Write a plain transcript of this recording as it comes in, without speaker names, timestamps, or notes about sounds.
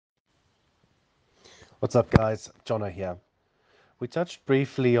What's up, guys? Jono here. We touched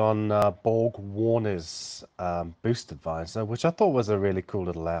briefly on Borg Warner's Boost Advisor, which I thought was a really cool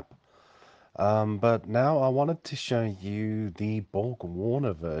little app. But now I wanted to show you the Borg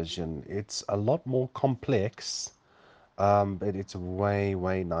Warner version. It's a lot more complex, but it's way,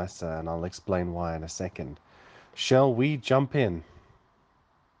 way nicer, and I'll explain why in a second. Shall we jump in?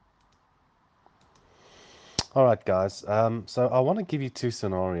 All right, guys. So I want to give you two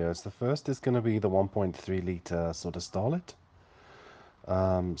scenarios. The first is going to be the 1.3 liter sort of Starlet.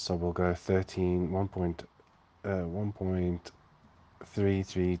 So we'll go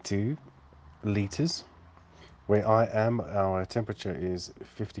 1.332 liters. Where I am, our temperature is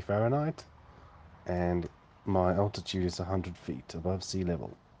 50 Fahrenheit and my altitude is 100 feet above sea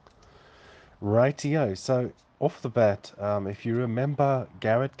level. Rightio, so off the bat, if you remember,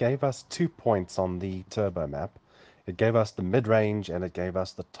 Garrett gave us 2 points on the turbo map. It gave us the mid-range and it gave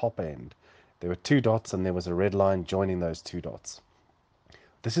us the top end. There were two dots and there was a red line joining those two dots.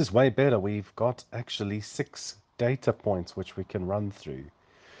 This is way better. We've got actually 6 data points which we can run through.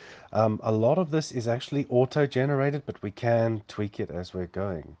 A lot of this is actually auto-generated, but we can tweak it as we're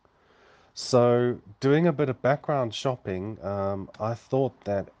going. So doing a bit of background shopping, I thought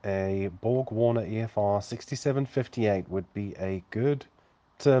that a Borg Warner EFR 6758 would be a good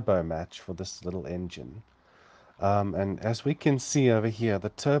turbo match for this little engine. And as we can see over here, the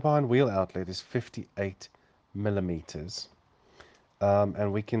turbine wheel outlet is 58 millimeters.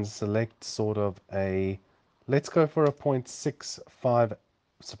 And we can select sort of let's go for a 0.65,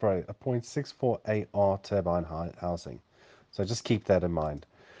 sorry, a 0.64 AR turbine housing. So just keep that in mind.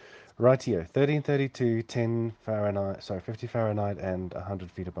 Rightio, 1332, 10 Fahrenheit, sorry, 50 Fahrenheit and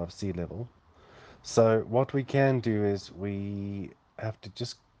 100 feet above sea level. So what we can do is we have to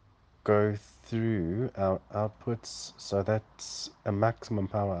just go through our outputs. So that's a maximum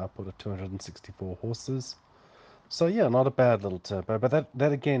power output of 264 horses. So yeah, not a bad little turbo, but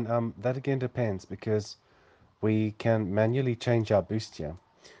that again depends because we can manually change our boost here.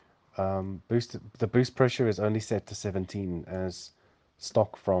 The boost pressure is only set to 17 as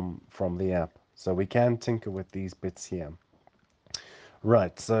stock from the app, so we can tinker with these bits here.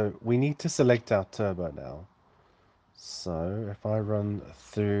 Right, so we need to select our turbo now. So if I run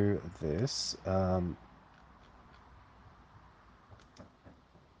through this,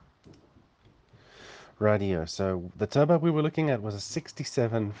 radio. So the turbo we were looking at was a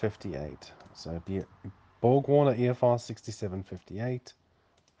 6758. So it'd be a Borg Warner EFR 6758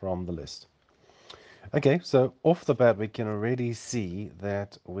 from the list. Okay, so off the bat we can already see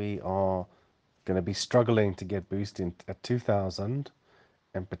that we are going to be struggling to get boost in at 2000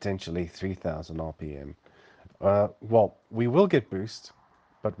 and potentially 3000 RPM. Well, we will get boost,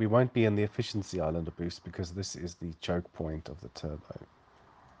 but we won't be in the efficiency island of boost because this is the choke point of the turbo.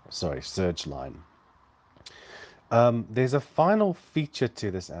 Sorry, surge line. There's a final feature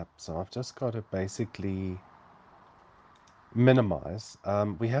to this app, so I've just got to basically minimize.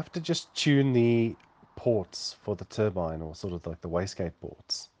 We have to just tune the ports for the turbine, or sort of like the wastegate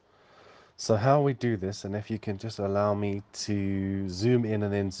ports. So how we do this, and if you can just allow me to zoom in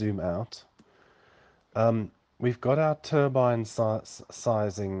and then zoom out. We've got our turbine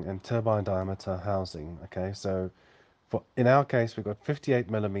sizing and turbine diameter housing. Okay, so in our case we've got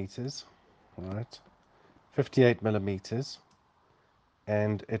 58 millimeters, right? 58 millimeters,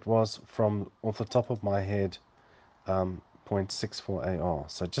 and it was from off the top of my head 0.64 AR.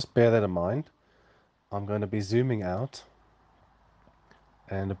 So just bear that in mind. I'm going to be zooming out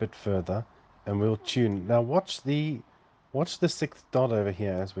and a bit further, and we'll tune. Now watch the sixth dot over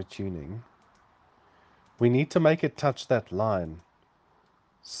here as we're tuning. We need to make it touch that line.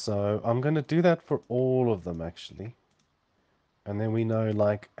 So I'm going to do that for all of them actually. And then we know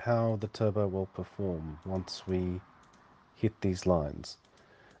like how the turbo will perform once we hit these lines.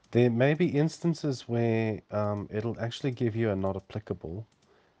 There may be instances where it'll actually give you a not applicable.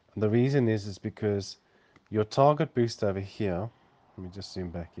 And the reason is because your target boost over here, let me just zoom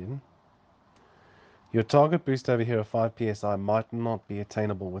back in. Your target boost over here of 5 psi might not be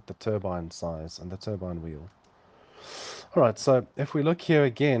attainable with the turbine size and the turbine wheel. All right, so if we look here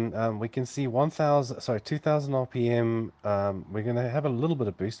again, we can see 2000 RPM. We're going to have a little bit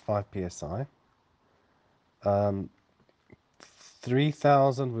of boost, 5 psi.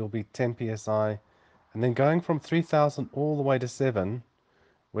 3000 will be 10 psi, and then going from 3000 all the way to 7,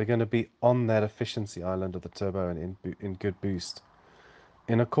 we're going to be on that efficiency island of the turbo and in good boost.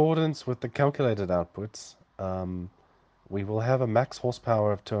 In accordance with the calculated outputs, we will have a max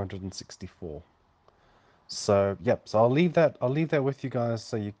horsepower of 264. So yep, so I'll leave that with you guys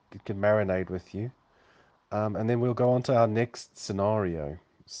so you can marinate with you, and then we'll go on to our next scenario.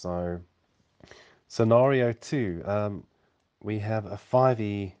 So Scenario 2, we have a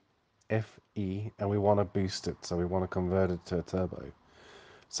 5E FE and we want to boost it, so we want to convert it to a turbo.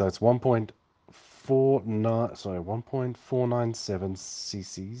 So it's 1.49, sorry, 1.497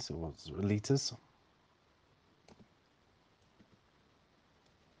 cc's or liters.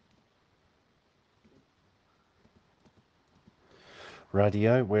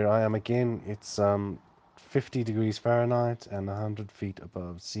 Radio, where I am again, it's 50 degrees Fahrenheit and 100 feet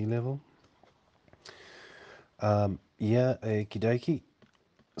above sea level. Yeah, okie dokie.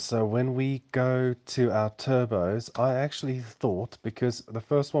 So when we go to our turbos, I actually thought, because the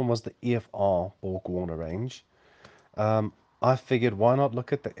first one was the EFR Borg Warner range, I figured why not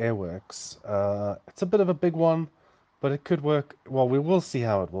look at the Airworks. It's a bit of a big one, but it could work. Well, we will see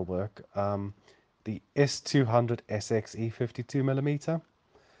how it will work. The S200 SXE 52 millimeter.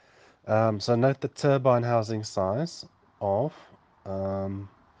 So note the turbine housing size of um,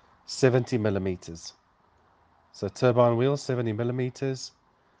 70 millimeters. So turbine wheel 70 millimeters,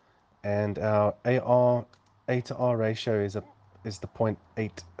 and our AR A to R ratio is the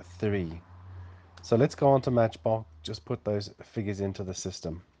 0.83. So let's go on to Matchbot, just put those figures into the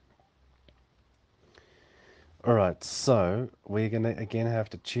system. Alright, so we're going to again have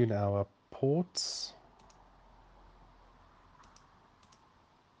to tune our ports.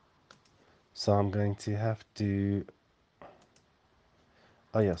 So I'm going to have to...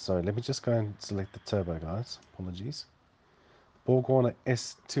 Oh yeah, sorry, let me just go and select the turbo, guys. Apologies. Borg Warner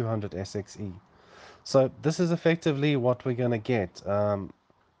S200 SXE. So this is effectively what we're going to get. From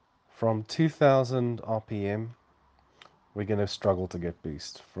 2000 RPM, we're going to struggle to get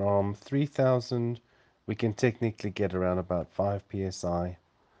boost. From 3000, we can technically get around about 5 psi.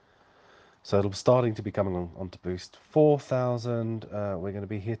 So it'll be starting to be coming onto boost. 4000, we're going to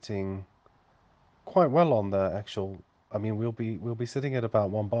be hitting quite well on the actual. I mean, we'll be sitting at about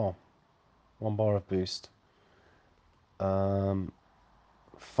 1 bar of boost.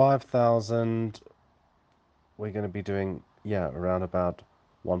 5000, we're going to be doing, yeah, around about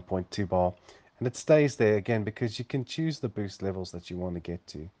 1.2 bar, and it stays there again because you can choose the boost levels that you want to get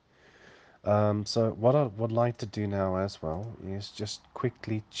to. So what I would like to do now as well is just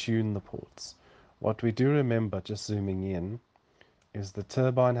quickly tune the ports. What we do remember, just zooming in, is the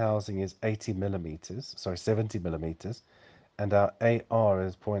turbine housing is 80 millimeters, sorry, 70 millimeters, and our AR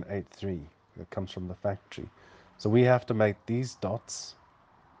is 0.83. That comes from the factory. So we have to make these dots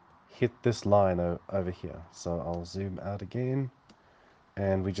hit this line over here. So I'll zoom out again,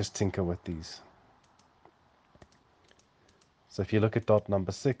 and we just tinker with these. So if you look at dot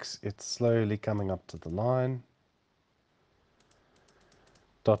number 6, it's slowly coming up to the line.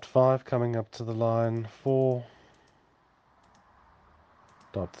 Dot 5 coming up to the line. 4.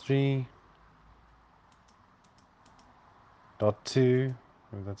 Dot 3. Dot 2.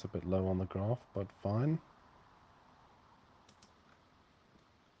 Oh, that's a bit low on the graph, but fine.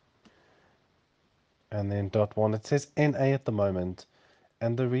 And then dot 1. It says NA at the moment.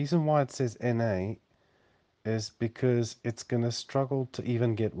 And the reason why it says NA is because it's going to struggle to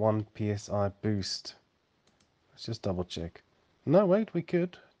even get 1 psi boost. Let's just double check. No, wait, we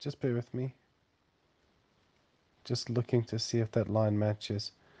could. Just bear with me. Just looking to see if that line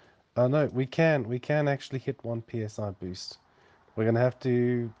matches. Oh no, we can actually hit 1 psi boost. We're going to have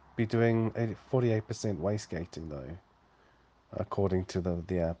to be doing 48% wastegating though, according to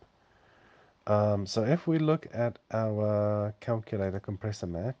the app. So if we look at our calculator compressor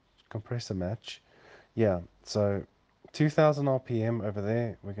match, yeah, so 2000 RPM over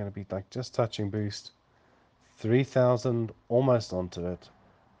there, we're going to be like just touching boost, 3000 almost onto it,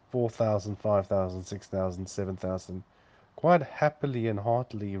 4000, 5000, 6000, 7000, quite happily and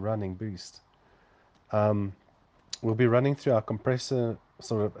heartily running boost. We'll be running through our compressor,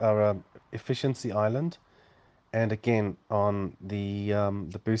 sort of our efficiency island, and again on the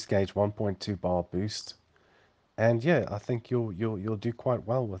boost gauge 1.2 bar boost. And yeah, I think you'll do quite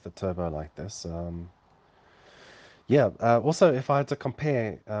well with a turbo like this. Yeah. Also, if I had to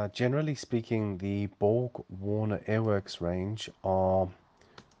compare, generally speaking, the Borg Warner Airworks range are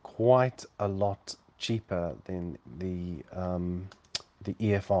quite a lot cheaper than the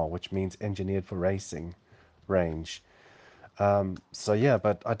EFR, which means engineered for racing range. So yeah,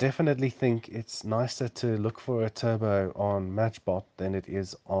 but I definitely think it's nicer to look for a turbo on Matchbot than it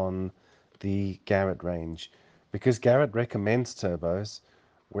is on the Garrett range, because Garrett recommends turbos,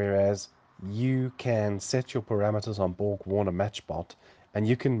 whereas you can set your parameters on Borg Warner Matchbot, and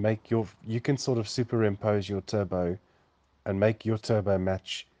you can sort of superimpose your turbo and make your turbo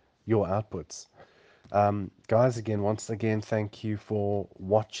match your outputs. Guys, once again, thank you for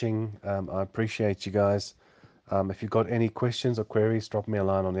watching. I appreciate you guys. If you've got any questions or queries, drop me a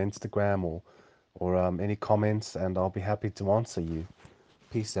line on Instagram or or any comments, and I'll be happy to answer you.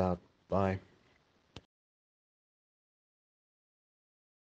 Peace out. Bye.